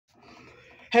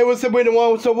Hey, what's up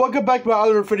everyone? So welcome back to my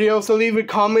other video. So leave a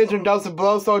comment and down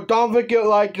below. So don't forget to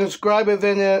like and subscribe, and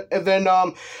then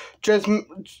just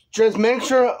make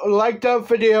sure like that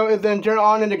video and then turn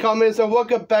on in the comments. So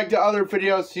welcome back to other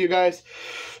videos, you guys.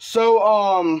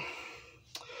 So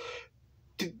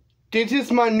this is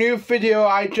my new video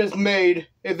I just made,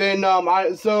 and then I'm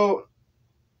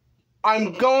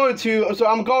going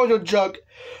to jug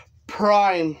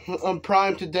Prime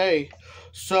today.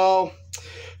 So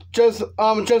just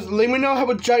let me know how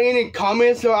to jug in the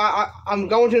comments. So I'm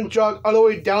going to jug all the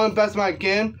way down and best I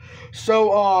can.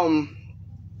 So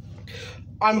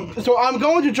I'm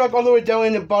going to jug all the way down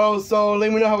in the bottle. So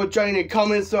let me know how to jug in the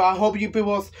comments. So I hope you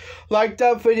people like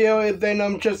that video, and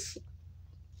then just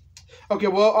okay.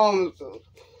 Well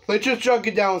let's just jug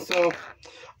it down. So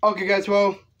okay guys,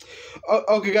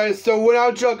 okay guys, so when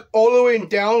I jug all the way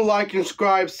down, like and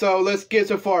subscribe. So let's get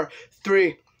so far.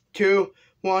 3, 2,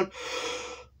 1.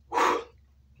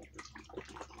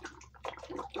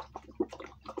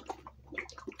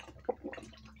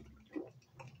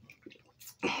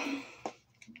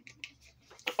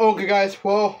 Okay guys,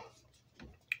 well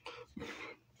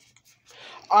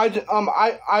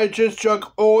I just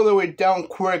jug all the way down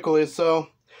quickly, so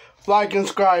like and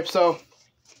subscribe. So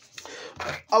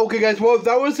okay guys, well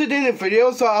that was it in the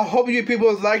video. So I hope you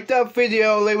people liked that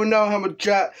video. Let me know how much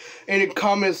chat in the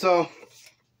comments. So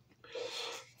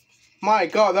my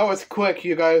god, that was quick,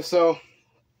 you guys. So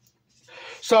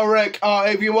Rick,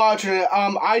 if you're watching it,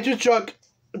 I just jug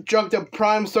the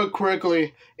Prime so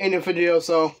quickly in the video.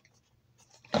 So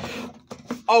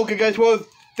okay guys, well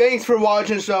thanks for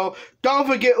watching. So don't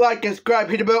forget like and subscribe,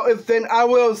 hit the bell, and then I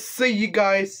will see you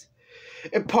guys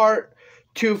in part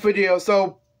 2 video.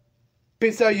 So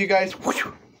peace out, you guys.